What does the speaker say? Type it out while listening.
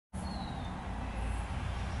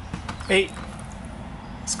Hey,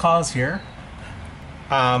 it's Cause here.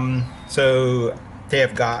 So they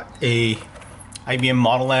have got a IBM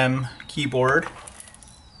Model M keyboard.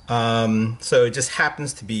 So it just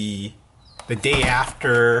happens to be the day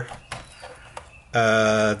after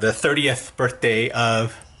the 30th birthday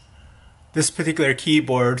of this particular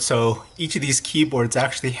keyboard. So each of these keyboards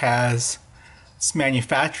actually has its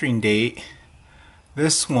manufacturing date.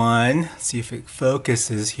 This one, let's see if it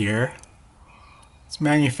focuses here. Its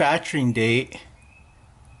manufacturing date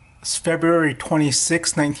is February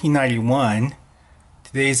 26, 1991.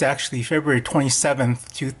 Today is actually February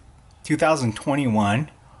 27th, 2021.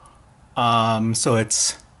 So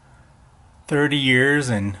it's 30 years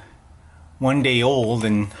and 1 day old,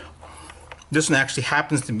 and this one actually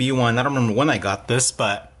happens to be one, I don't remember when I got this,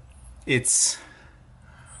 but it's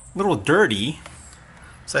a little dirty.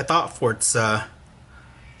 So I thought for its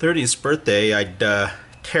 30th birthday I'd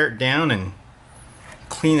tear it down and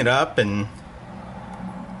clean it up, and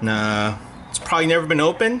it's probably never been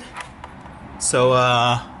opened. So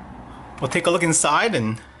we'll take a look inside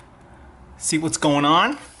and see what's going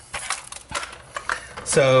on.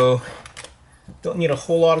 So don't need a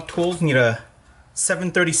whole lot of tools. Need a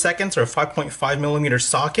 7/32 or a 5.5mm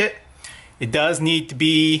socket. It does need to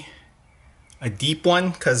be a deep one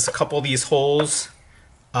because a couple of these holes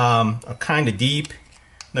are kind of deep.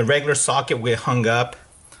 The regular socket will get hung up,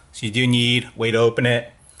 so you do need a way to open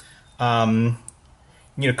it. You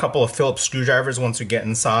need a couple of Phillips screwdrivers once we get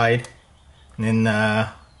inside, and then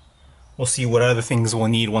we'll see what other things we'll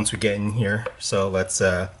need once we get in here. So let's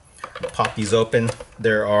pop these open.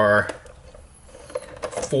 There are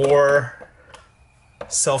 4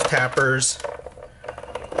 self-tappers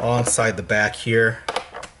all inside the back here.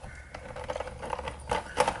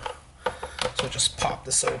 So just pop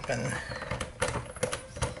this open.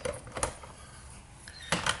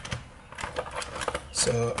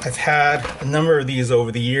 So I've had a number of these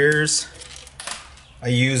over the years. I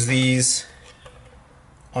use these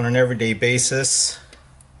on an everyday basis.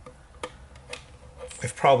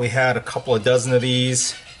 I've probably had a couple of dozen of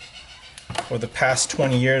these for the past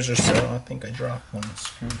 20 years or so. I think I dropped one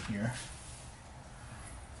screw here.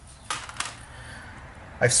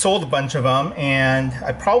 I've sold a bunch of them, and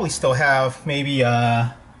I probably still have maybe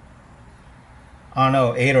I don't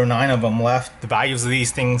know, 8 or 9 of them left. The values of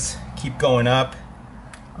these things keep going up.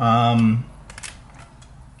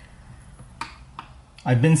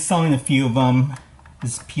 I've been selling a few of them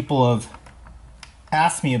as people have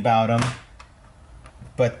asked me about them,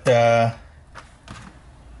 but I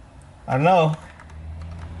don't know.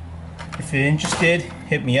 If you're interested,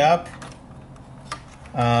 hit me up.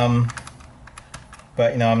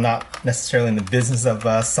 But you know, I'm not necessarily in the business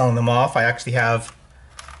of selling them off. I actually have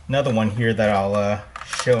another one here that I'll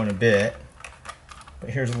show in a bit. But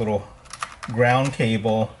here's a little ground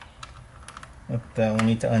cable that we'll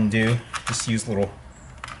need to undo. Just use a little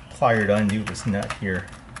plier to undo this nut here.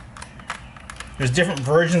 There's different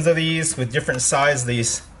versions of these with different size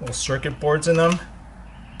these little circuit boards in them.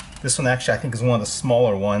 This one actually I think is one of the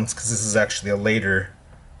smaller ones because this is actually a later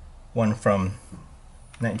one from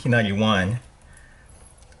 1991.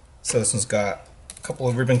 So this one's got a couple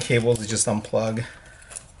of ribbon cables to just unplug.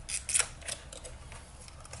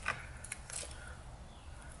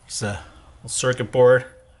 It's a little circuit board.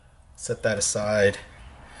 Set that aside.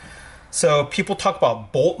 So people talk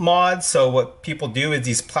about bolt mods. So what people do is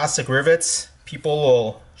these plastic rivets, people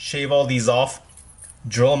will shave all these off,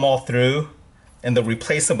 drill them all through, and they'll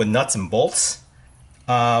replace them with nuts and bolts.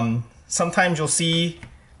 Sometimes you'll see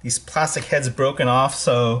these plastic heads broken off,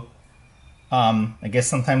 so I guess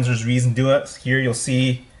sometimes there's reason to do it. Here you'll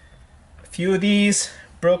see a few of these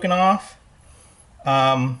broken off.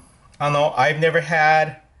 I don't know, I've never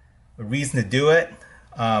had a reason to do it,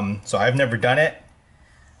 so I've never done it.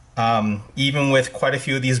 Even with quite a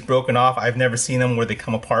few of these broken off, I've never seen them where they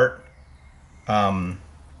come apart. So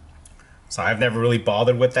I've never really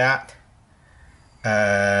bothered with that.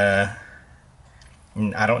 And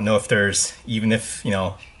I don't know if there's, even if, you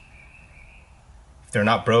know, if they're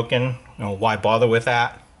not broken, you know, why bother with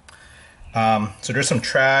that? So there's some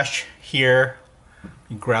trash here.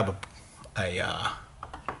 You grab a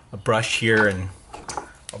brush here, and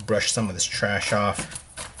I'll brush some of this trash off.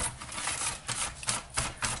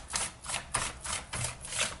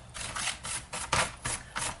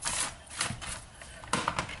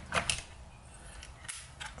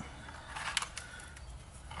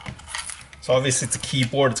 So obviously it's a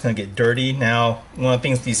keyboard, it's going to get dirty. Now, one of the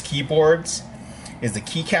things with these keyboards is the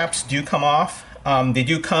keycaps do come off. They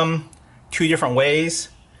do come 2 different ways.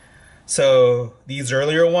 So these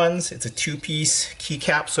earlier ones, it's a 2-piece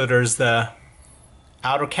keycap. So there's the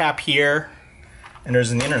outer cap here, and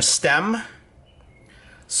there's an inner stem.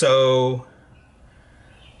 So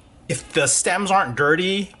if the stems aren't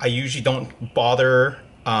dirty, I usually don't bother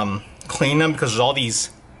cleaning them, because there's all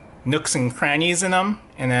these nooks and crannies in them,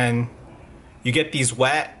 and then you get these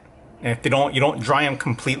wet, and if you don't dry them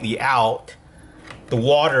completely out, the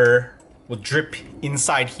water will drip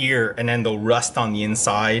inside here and then they'll rust on the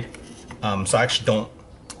inside. So I actually don't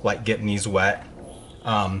like getting these wet.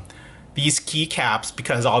 These keycaps,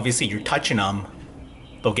 because obviously you're touching them,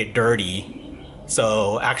 they'll get dirty.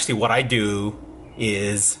 So actually what I do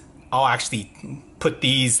is I'll actually put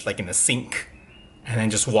these like in the sink and then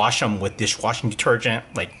just wash them with dishwashing detergent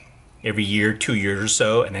like every year, 2 years or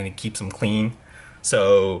so, and then it keeps them clean.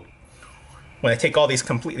 So when I take all these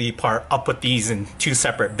completely apart, I'll put these in 2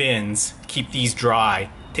 separate bins, keep these dry,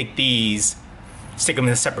 take these, stick them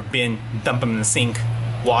in a separate bin, dump them in the sink,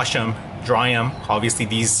 wash them, dry them. Obviously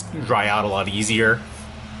these dry out a lot easier,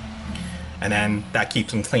 and then that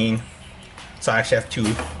keeps them clean. So I actually have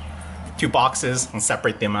two boxes and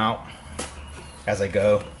separate them out as I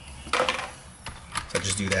go. So I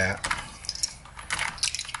just do that.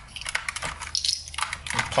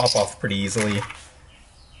 Pop off pretty easily.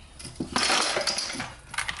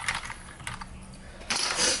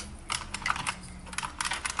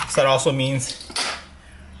 So that also means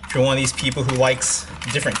if you're one of these people who likes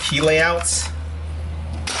different key layouts,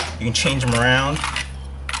 you can change them around.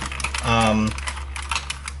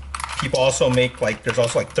 People also make, like, there's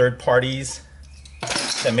also like third parties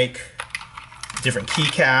that make different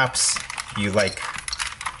keycaps. You like,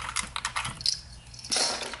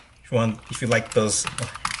 if you like those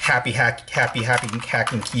happy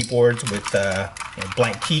hacking keyboards with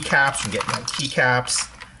blank keycaps, you get blank keycaps.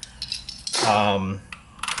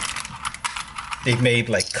 They've made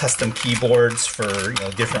like custom keyboards for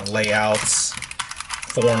different layouts,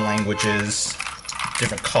 foreign languages,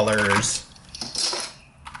 different colors.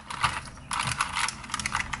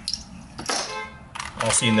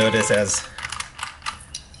 Also, you notice as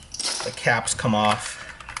the caps come off,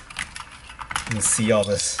 you can see all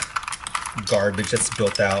this garbage that's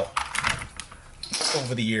built out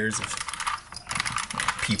over the years of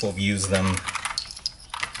people have used them,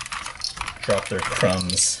 drop their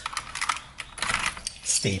crumbs,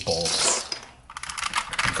 staples,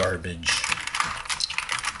 garbage.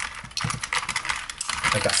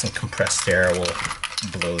 I got some compressed air, we'll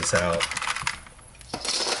blow this out,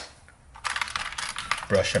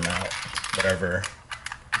 brush them out, whatever.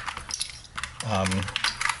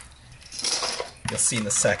 You'll see in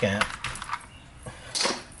a second,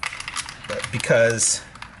 but because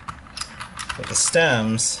with the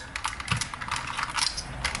stems,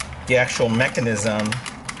 the actual mechanism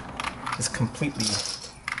is completely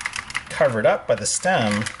covered up by the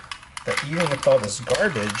stem, that even with all this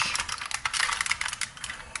garbage,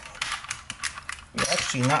 you're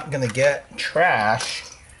actually not going to get trash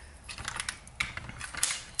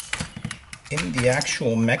in the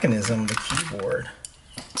actual mechanism of the keyboard.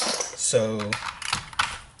 So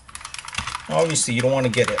obviously you don't want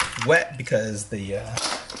to get it wet, because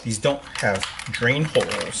these don't have drain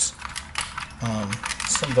holes.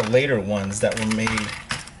 Some of the later ones that were made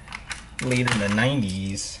later in the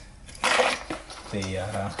 90s, they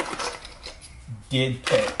did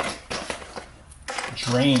put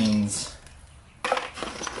drains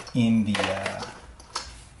in the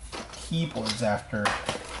keyboards after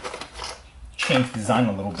changed design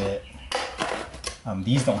a little bit.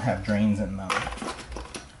 These don't have drains in them.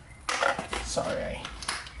 Sorry, I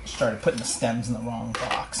started putting the stems in the wrong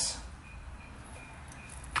box.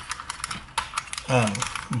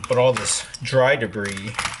 But all this dry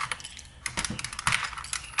debris,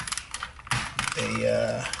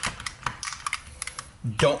 they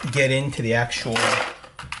don't get into the actual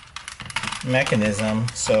mechanism,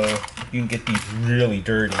 so you can get these really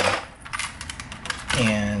dirty,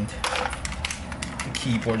 and the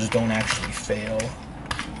keyboards don't actually fail.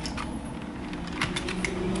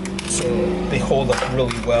 So they hold up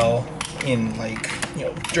really well in, like,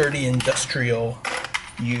 dirty industrial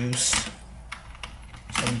use.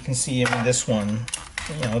 So you can see, I mean, this one,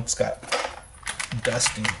 it's got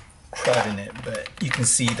dust and crud in it, but you can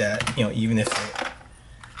see that, even if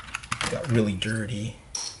it got really dirty,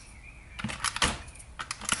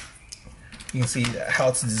 you can see that how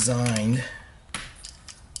it's designed.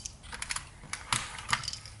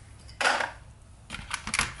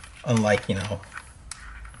 Unlike,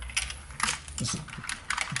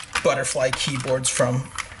 butterfly keyboards from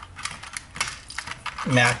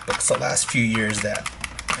MacBooks the last few years that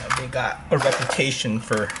they got a reputation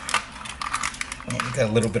for, you got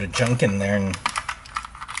a little bit of junk in there and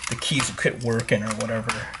the keys will quit working or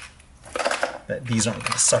whatever, that these aren't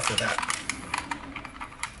going to suffer that.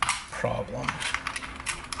 problem.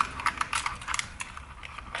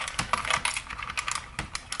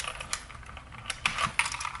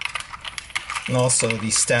 And also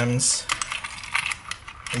these stems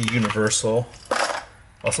are universal.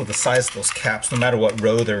 Also the size of those caps, no matter what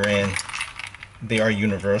row they're in, they are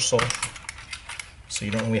universal. So you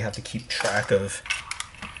don't really have to keep track of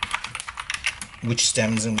which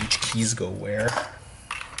stems and which keys go where.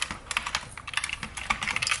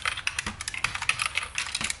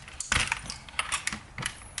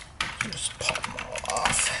 Just pop them all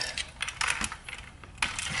off.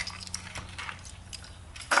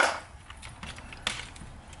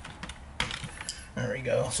 There we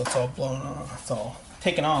go. So it's all blown off. It's all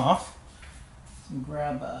taken off. So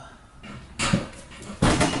grab a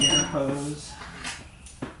air hose.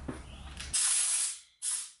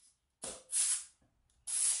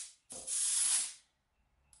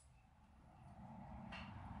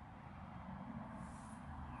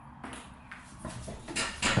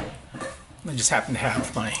 I just happen to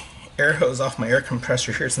have my air hose off my air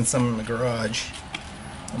compressor here since I'm in the garage.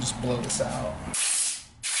 I'll just blow this out.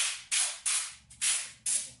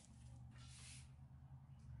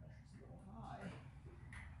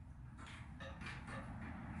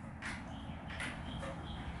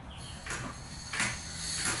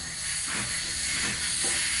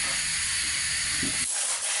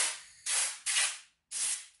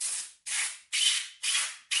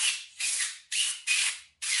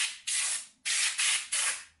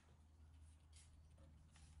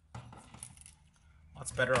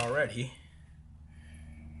 That's better already.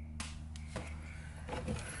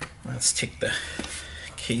 Let's take the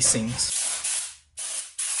casings.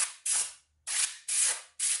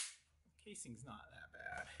 Casing's not that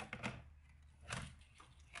bad.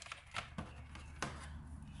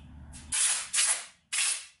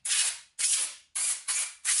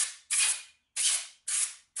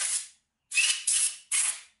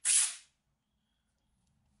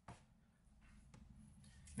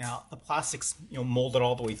 Now the plastic's molded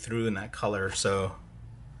all the way through in that color, so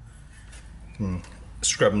you can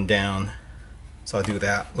scrub them down. So I'll do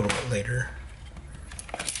that a little bit later.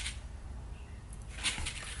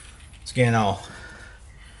 So again, I'll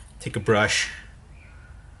take a brush.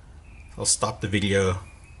 I'll stop the video,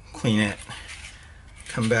 clean it,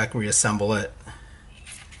 come back, reassemble it,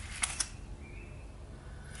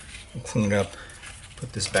 and clean it up,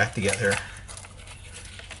 put this back together.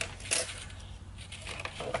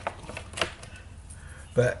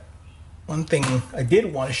 But one thing I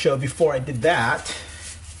did want to show before I did that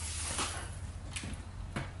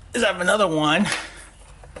is I have another one.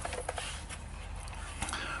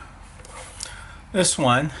 This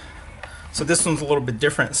one. So this one's a little bit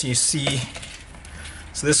different. So you see,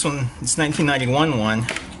 so this one, it's 1991 one.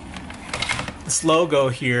 This logo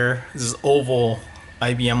here, this is oval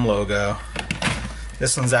IBM logo.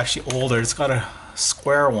 This one's actually older. It's got a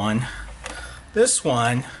square one. This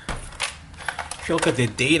one, if you look at the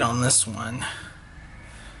date on this one,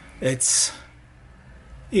 it's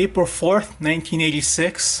April 4th,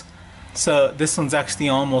 1986. So this one's actually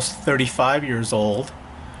almost 35 years old.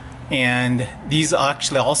 And these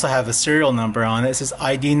actually also have a serial number on it. It says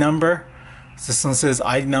ID number. So this one says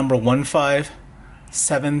ID number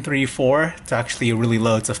 15734. It's actually really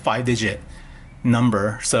low. It's a 5-digit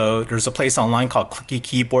number. So there's a place online called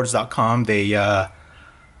clickykeyboards.com. They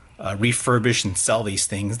refurbish and sell these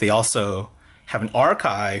things. They also have an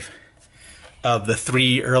archive of the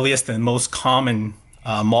 3 earliest and most common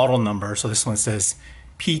model numbers. So this one says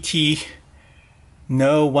PT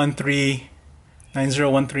no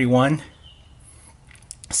 1390131.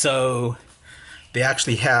 So they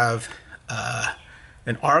actually have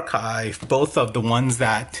an archive, both of the ones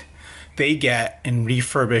that they get and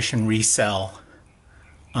refurbish and resell.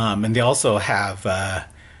 And they also have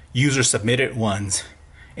user submitted ones.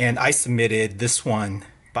 And I submitted this one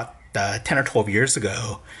about 10 or 12 years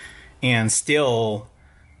ago, and still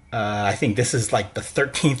I think this is like the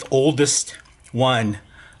 13th oldest one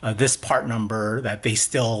of this part number that they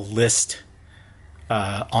still list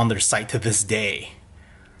on their site to this day.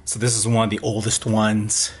 So this is one of the oldest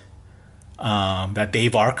ones that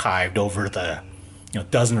they've archived over the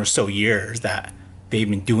dozen or so years that they've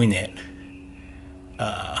been doing it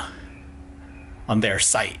on their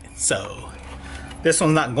site. So this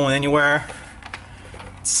one's not going anywhere.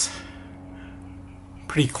 It's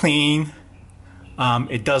pretty clean.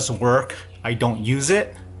 It does work. I don't use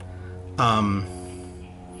it.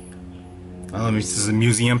 This is a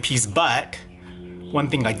museum piece, but one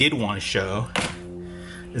thing I did want to show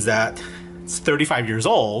is that it's 35 years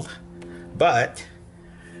old, but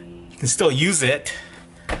you can still use it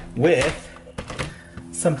with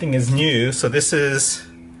something as new. So this is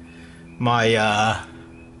my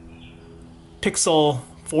Pixel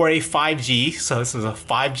 4a 5G. So this is a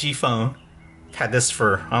 5G phone. I've had this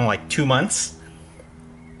for, I don't know, like 2 months.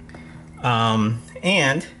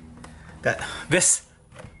 And that this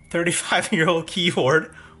 35-year-old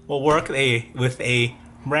keyboard will work with a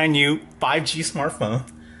brand new 5G smartphone.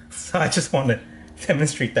 So I just want to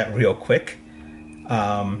demonstrate that real quick.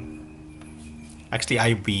 Actually,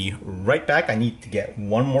 I'll be right back. I need to get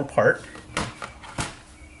one more part.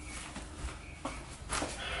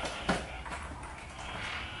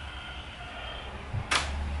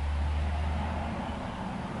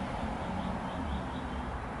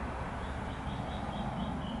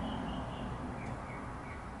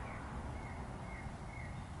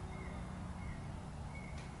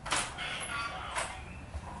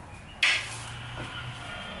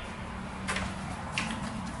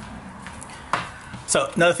 So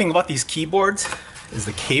another thing about these keyboards is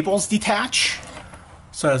the cables detach.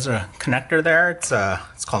 So there's a connector there. It's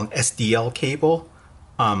called an SDL cable.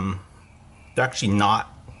 They're actually not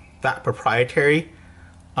that proprietary.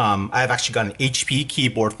 I've actually got an HP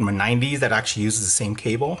keyboard from the 90s that actually uses the same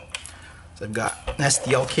cable. So I've got an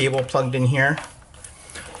SDL cable plugged in here.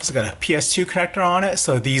 It's got a PS2 connector on it.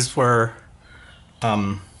 So these were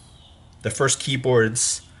the first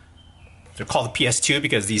keyboards. They're called the PS2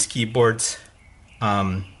 because these keyboards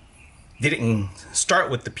they didn't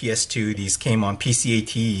start with the PS2. These came on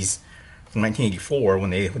PCATs from 1984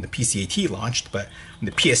 when the PCAT launched, but when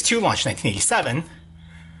the PS2 launched in 1987,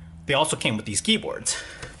 they also came with these keyboards.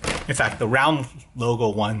 In fact, the round logo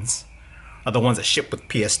ones are the ones that ship with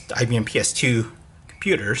IBM PS2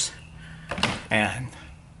 computers, and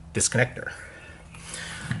this connector.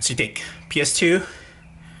 So you take PS2,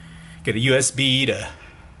 get a USB to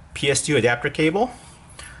PS2 adapter cable,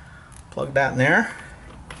 plug that in there.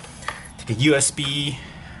 Take a USB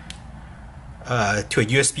to a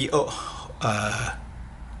USB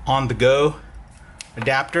on the go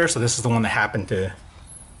adapter. So this is the one that happened to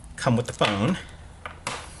come with the phone.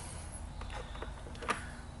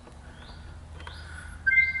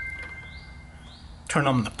 Turn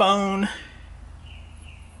on the phone.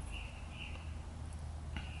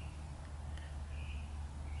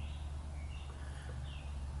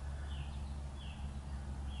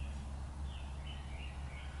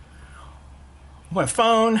 My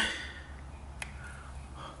phone,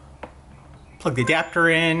 plug the adapter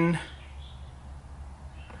in,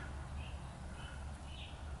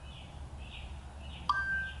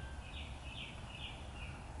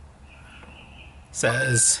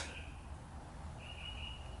 says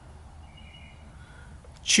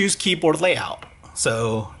choose keyboard layout.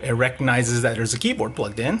 So it recognizes that there's a keyboard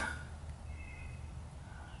plugged in.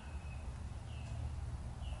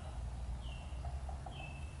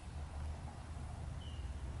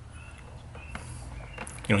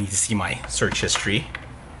 You don't need to see my search history.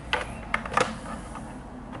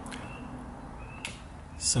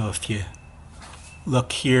 So if you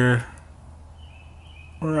look here,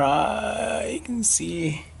 right, you can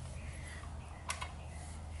see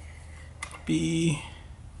B,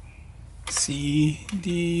 C,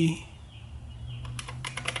 D,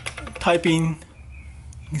 typing.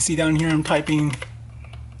 You can see down here I'm typing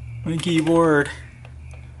on the keyboard.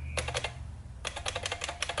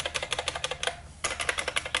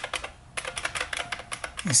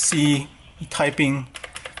 You see typing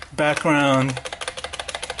background.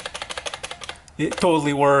 It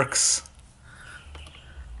totally works.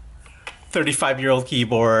 35-year-old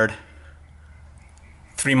keyboard,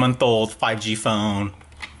 3-month-old 5G phone.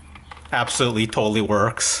 Absolutely totally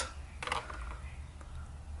works.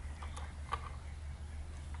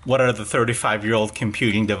 What are the 35-year-old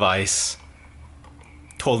computing device?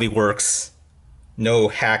 Totally works. No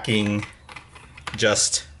hacking,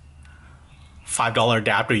 just $5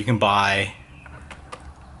 adapter you can buy,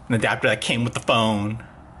 an adapter that came with the phone.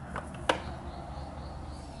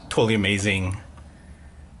 Totally amazing.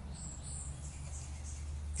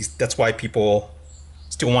 That's why people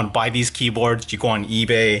still want to buy these keyboards. You go on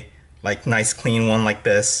eBay, like nice clean one like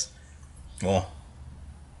this. Well,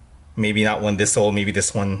 maybe not one this old, maybe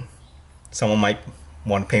this one. Someone might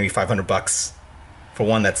want to pay me 500 bucks for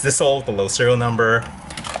one that's this old, the low serial number.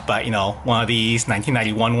 But you know, one of these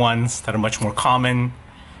 1991 ones that are much more common,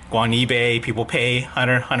 go on eBay, people pay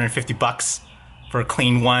 100, 150 bucks for a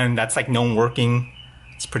clean one that's like known working.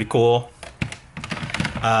 It's pretty cool.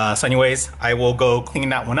 So anyways, I will go clean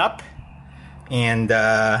that one up, and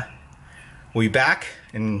we'll be back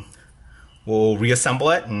and we'll reassemble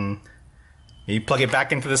it and maybe plug it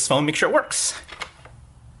back into this phone, make sure it works.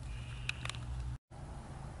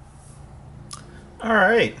 All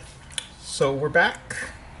right, so we're back.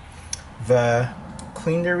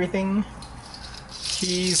 Cleaned everything.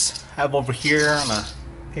 keys I have over here on a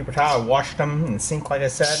paper towel. I washed them in the sink like I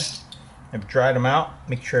said. I've dried them out.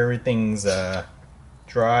 Make sure everything's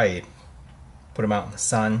dry. Put them out in the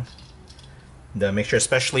sun. And, make sure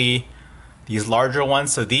especially these larger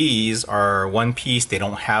ones. So these are one piece. They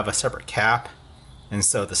don't have a separate cap. And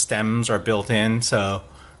so the stems are built in. So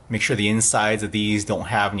make sure the insides of these don't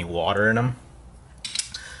have any water in them.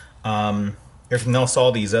 Everything else,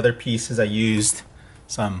 all these other pieces, I used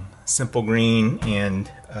some simple green and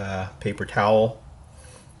paper towel,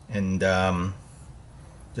 and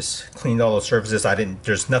just cleaned all the surfaces.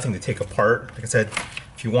 There's nothing to take apart. Like I said,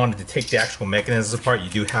 if you wanted to take the actual mechanisms apart, you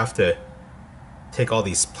do have to take all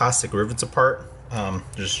these plastic rivets apart.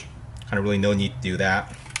 There's kind of really no need to do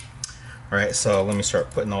that. Alright, so let me start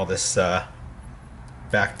putting all this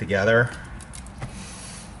back together.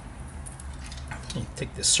 You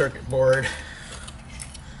take this circuit board,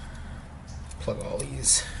 plug all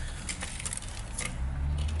these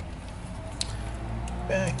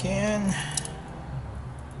back in.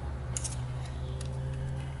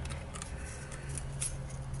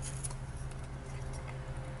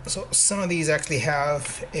 So some of these actually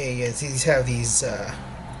have these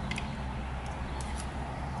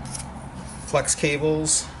flex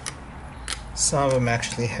cables. Some of them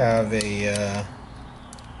actually have these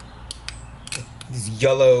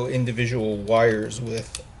yellow individual wires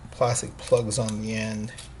with plastic plugs on the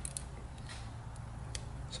end.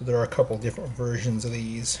 So there are a couple different versions of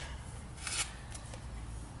these.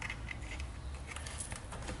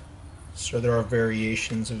 So there are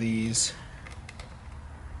variations of these.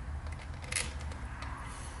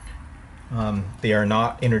 They are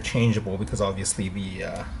not interchangeable because obviously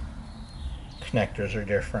the connectors are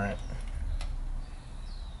different.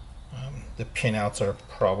 The pinouts are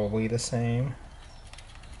probably the same,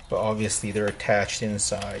 but obviously they're attached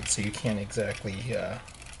inside, so you can't exactly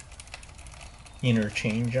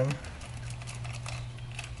interchange them.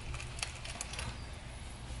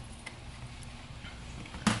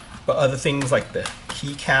 But other things like the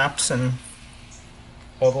keycaps and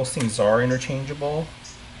all those things are interchangeable.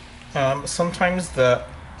 Sometimes the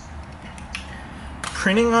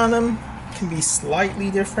printing on them can be slightly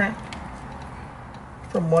different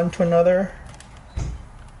from one to another.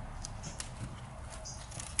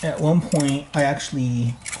 At one point I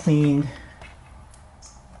actually cleaned,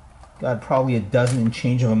 got probably a dozen and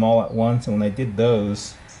change of them all at once, and when I did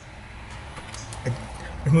those, I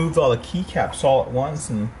removed all the keycaps all at once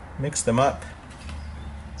and mixed them up.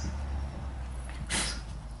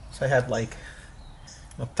 So I had like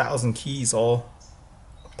 1,000 keys all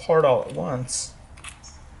apart all at once,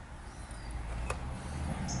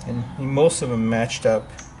 and most of them matched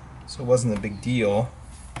up, so it wasn't a big deal.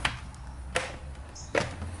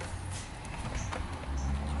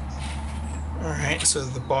 Alright, so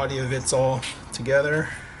the body of it's all together.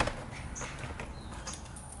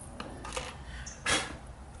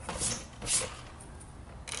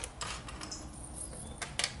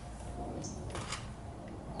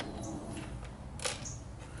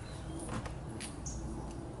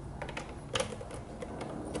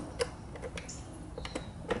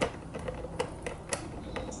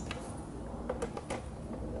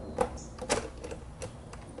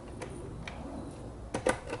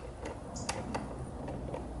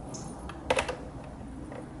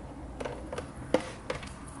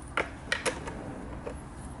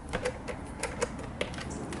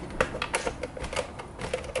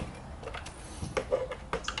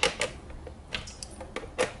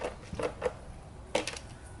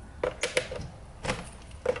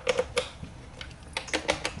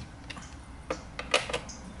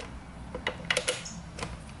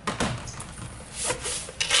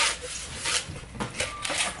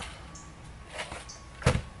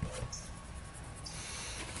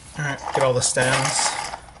 Alright, get all the stems.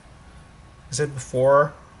 As I said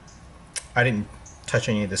before, I didn't touch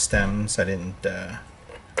any of the stems. I didn't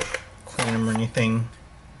clean them or anything.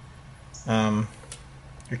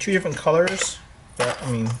 They're two different colors, but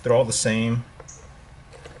I mean, they're all the same.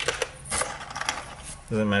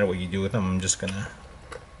 Doesn't matter what you do with them. I'm just gonna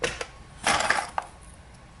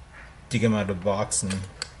dig them out of the box and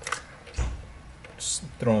just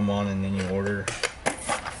throw them on in any order.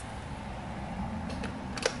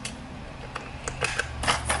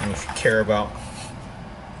 And if you care about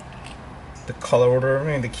the color order, I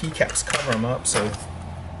mean, the keycaps cover them up, so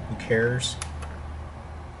who cares?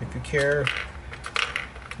 If you care, you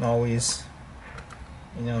can always,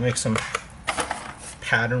 you know, make some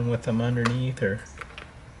pattern with them underneath or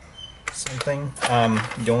something.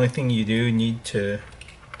 The only thing you do need to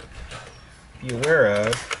be aware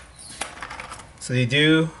of, so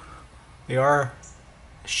they are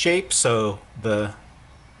shaped, so the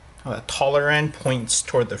taller end points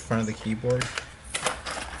toward the front of the keyboard.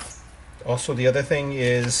 Also, the other thing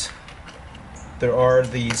is there are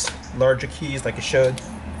these larger keys, like I showed.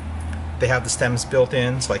 They have the stems built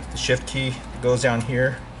in, so like the shift key that goes down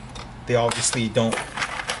here. They obviously don't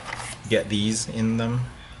get these in them.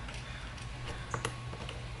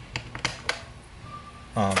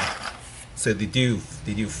 So they do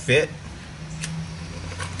fit.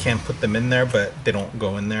 Can't put them in there, but they don't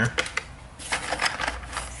go in there.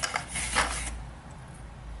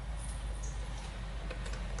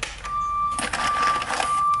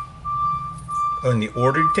 Oh, in the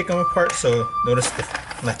order to take them apart. So notice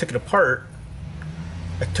when I took it apart,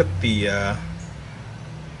 I took the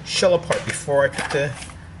shell apart before I took the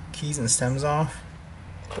keys and stems off.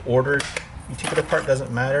 The order you take it apart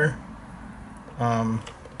doesn't matter.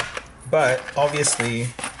 But obviously,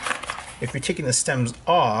 if you're taking the stems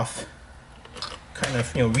off, kind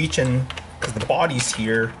of reaching, because the body's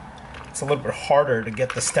here, it's a little bit harder to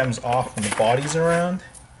get the stems off when the body's around.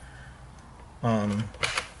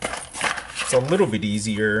 It's a little bit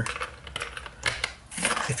easier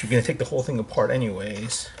if you're going to take the whole thing apart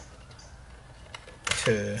anyways,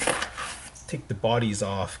 to take the bodies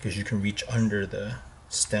off, because you can reach under the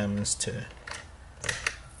stems to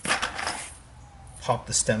pop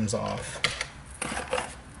the stems off.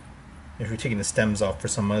 If you're taking the stems off for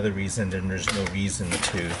some other reason, then there's no reason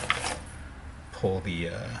to pull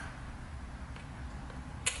the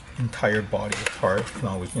entire body apart. You can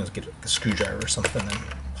always get a screwdriver or something and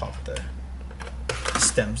pop the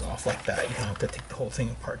stems off like that. You don't have to take the whole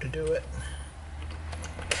thing apart to do it.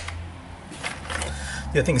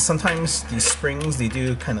 The other thing is sometimes these springs, they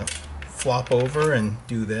do kind of flop over and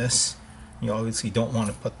do this. You obviously don't want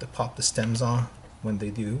to pop the stems on when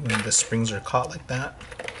the springs are caught like that.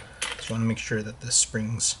 So you want to make sure that the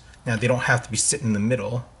springs, now they don't have to be sitting in the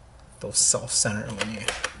middle, they'll self-center when you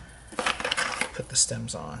put the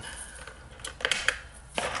stems on.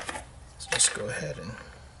 So just go ahead and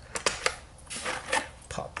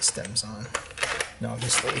pop the stems on. Now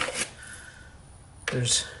obviously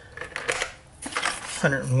there's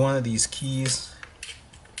 101 of these keys.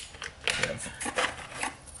 You have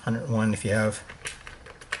 101 if you have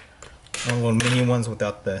one of the little mini ones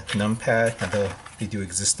without the numpad, and they do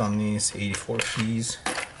exist on these 84 keys.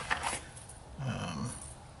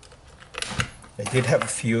 I did have a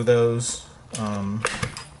few of those.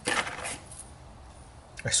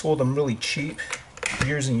 I sold them really cheap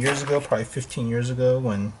years and years ago, probably 15 years ago,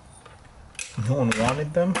 when no one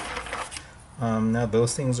wanted them. Now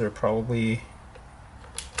those things are probably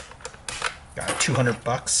 200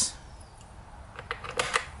 bucks.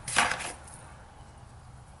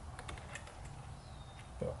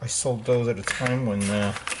 I sold those at a time when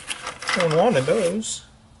no one wanted those.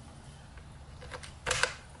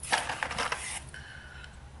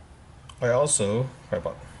 I also,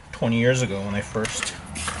 probably about 20 years ago when I first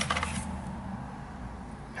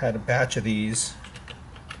had a batch of these,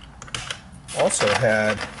 also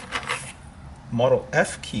had Model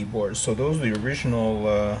F keyboards. So those are the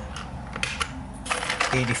original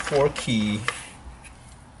 84 key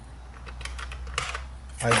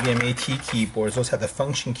IBM AT keyboards. Those had the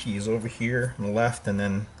function keys over here on the left, and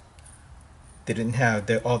then they didn't have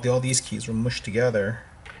all these keys were mushed together.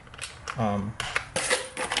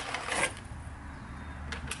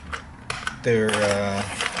 They're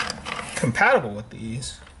compatible with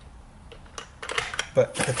these,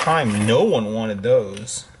 but at the time no one wanted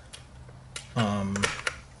those.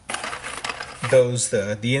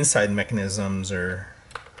 The inside mechanisms are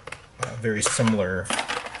very similar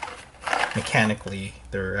mechanically.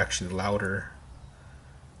 They're actually louder.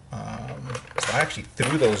 So I actually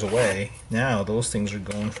threw those away. Now those things are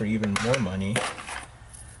going for even more money.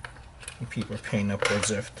 People are paying upwards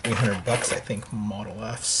of 300 bucks, I think, Model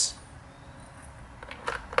Fs.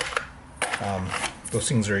 Those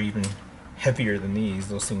things are even heavier than these.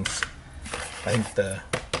 Those things, I think the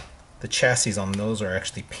chassis on those are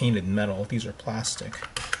actually painted metal. These are plastic.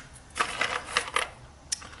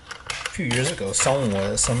 A few years ago,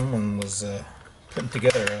 someone was putting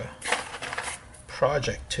together a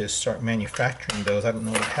project to start manufacturing those. I don't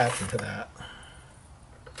know what happened to that.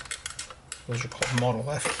 Those are called Model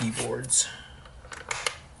F keyboards.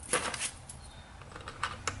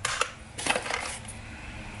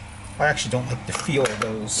 I actually don't like the feel of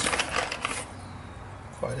those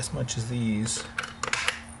quite as much as these.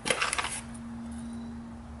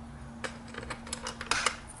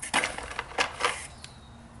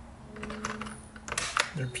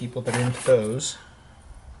 There are people that are into those.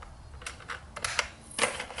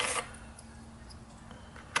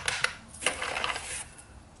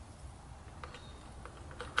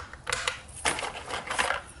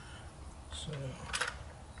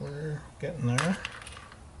 Getting there.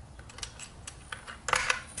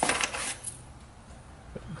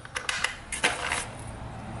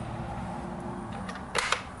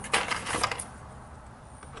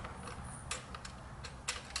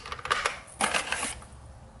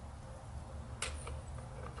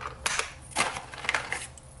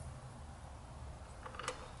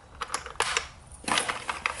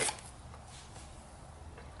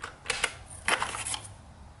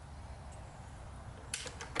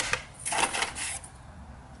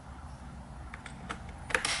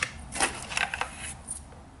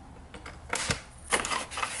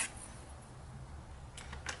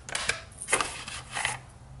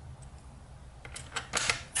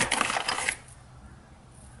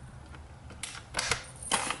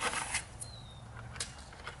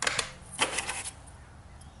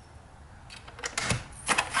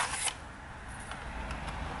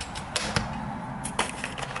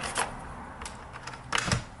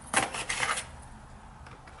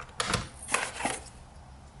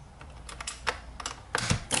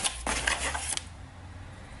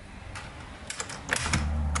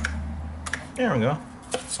 There we go.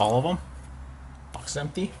 That's all of them. Box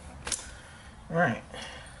empty. All right.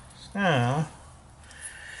 Now,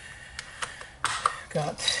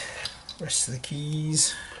 got the rest of the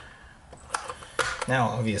keys. Now,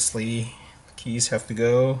 obviously, the keys have to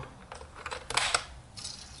go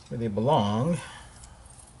where they belong.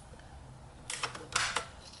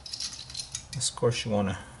 Of course, you want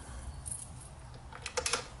to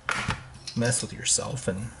mess with yourself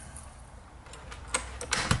and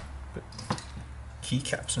put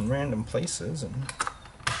keycaps in random places and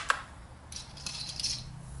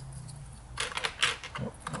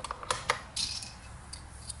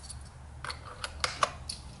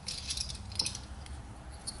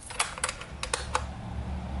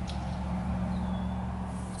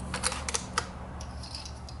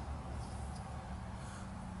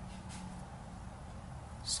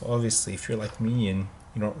so obviously, if you're like me and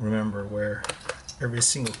you don't remember where every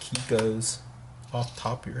single key goes off the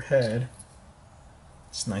top of your head,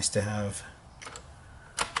 it's nice to have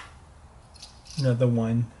another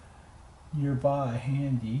one nearby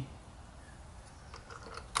handy.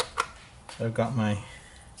 So I've got my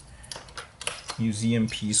museum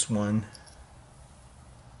piece one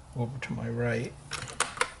over to my right.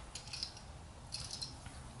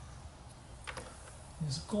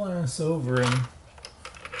 Just glance over and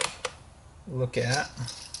look at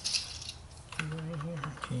right here.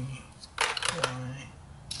 T, Y,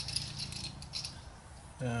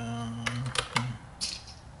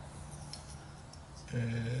 that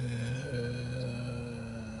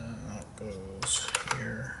goes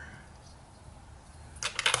here.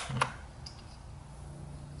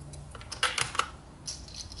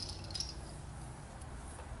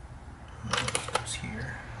 That goes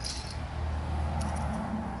here.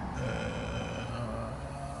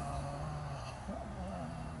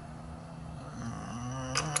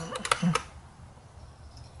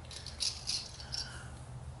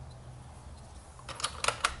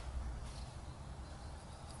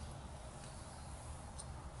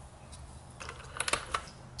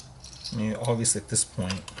 I mean, obviously at this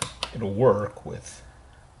point it'll work with,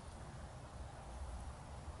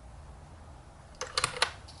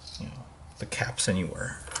 you know, the caps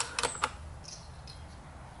anywhere.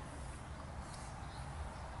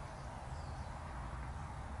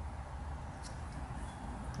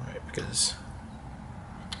 Right, because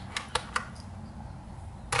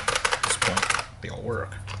at this point they all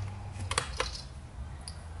work.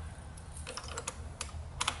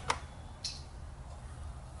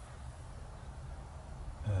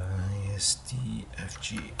 S, D, F,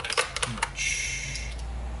 G, H.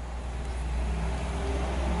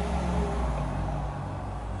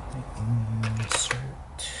 Insert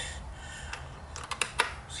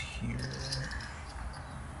here.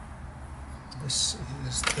 This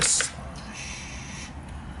is this slash.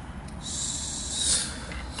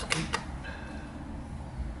 Escape.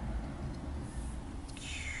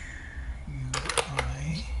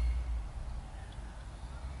 UI.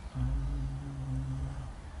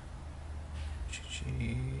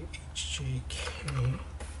 HJK.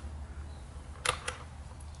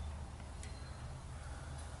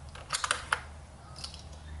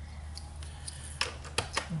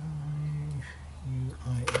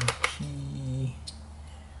 UIMP.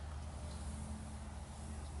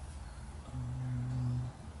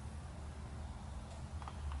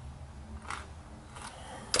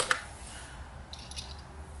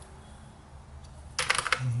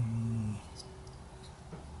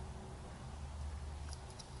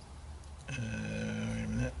 Wait a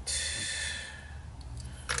minute.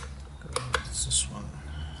 It's this one.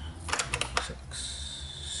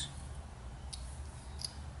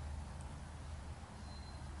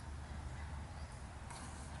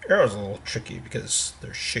 arrows are a little tricky because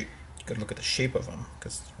they're shaped. You gotta look at the shape of them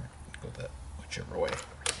because go that whichever way.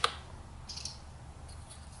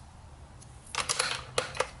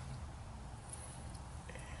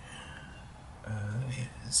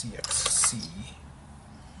 ZXC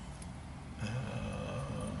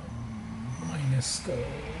minus goes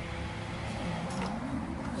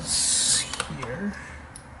here,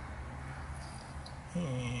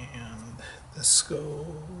 and this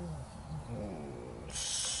goes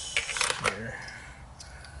here.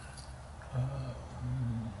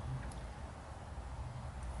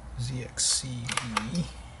 ZXCB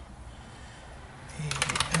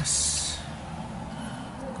AS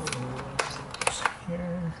goes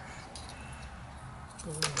here,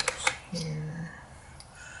 goes here,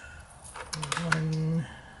 1,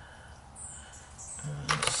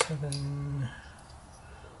 7,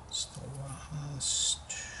 it's the last,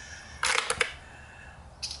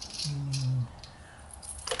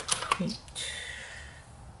 8,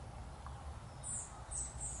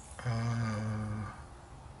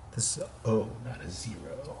 this is a O, not a 0,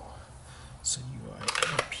 so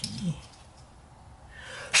UIP.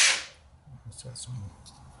 Let's add some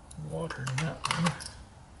water in that one.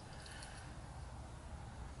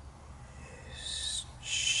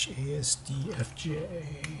 ASDFJ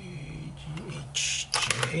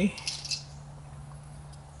GHJ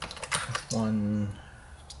 1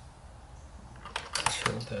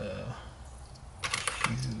 tilde Q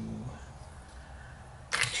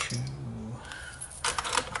 2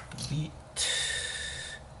 delete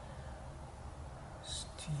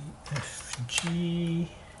DFG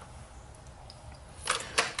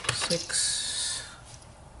 6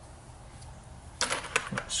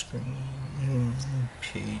 screen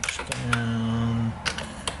page down,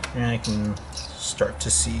 and I can start to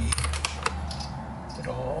see it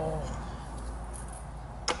all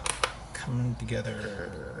coming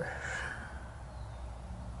together.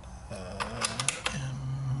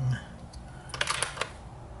 M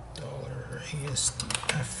dollar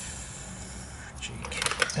ASDF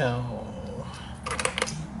JKL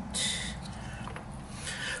 8.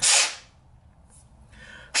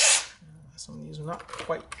 Some of these are not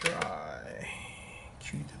quite dry.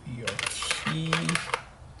 QWRT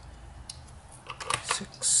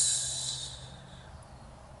 6.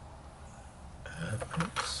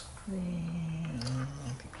 Print screen. I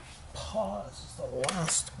think pause is the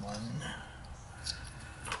last one.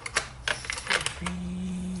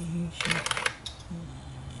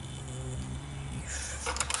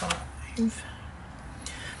 5.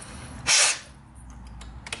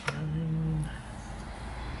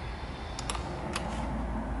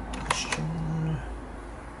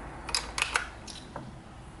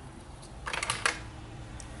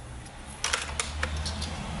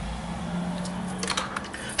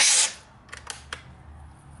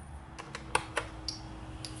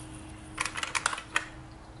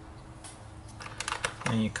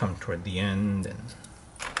 And you come toward the end and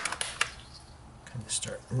kind of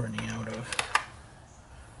start running out of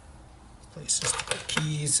places to put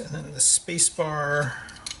keys, and then the space bar,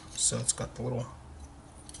 so it's got the little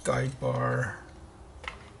guide bar.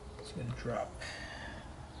 It's going to drop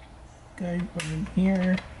guide bar in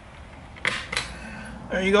here.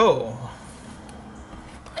 There you go.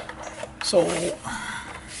 So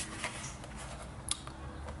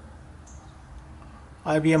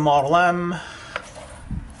IBM Model M,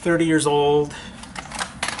 30 years old.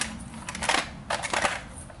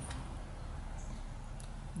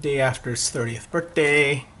 Day after his 30th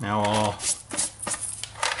birthday. Now all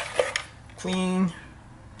clean,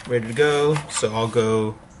 ready to go. So I'll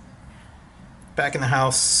go back in the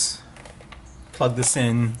house, plug this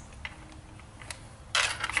in,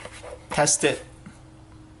 test it,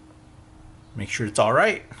 make sure it's all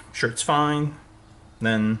right, make sure it's fine,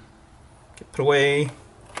 then get put away.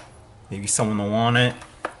 Maybe someone will want it.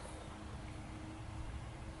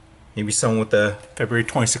 Maybe someone with the February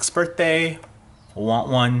 26th birthday will want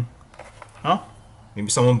one. Huh? Maybe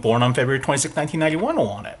someone born on February 26, 1991 will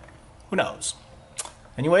want it. Who knows?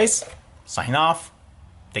 Anyways, sign off.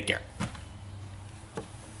 Take care.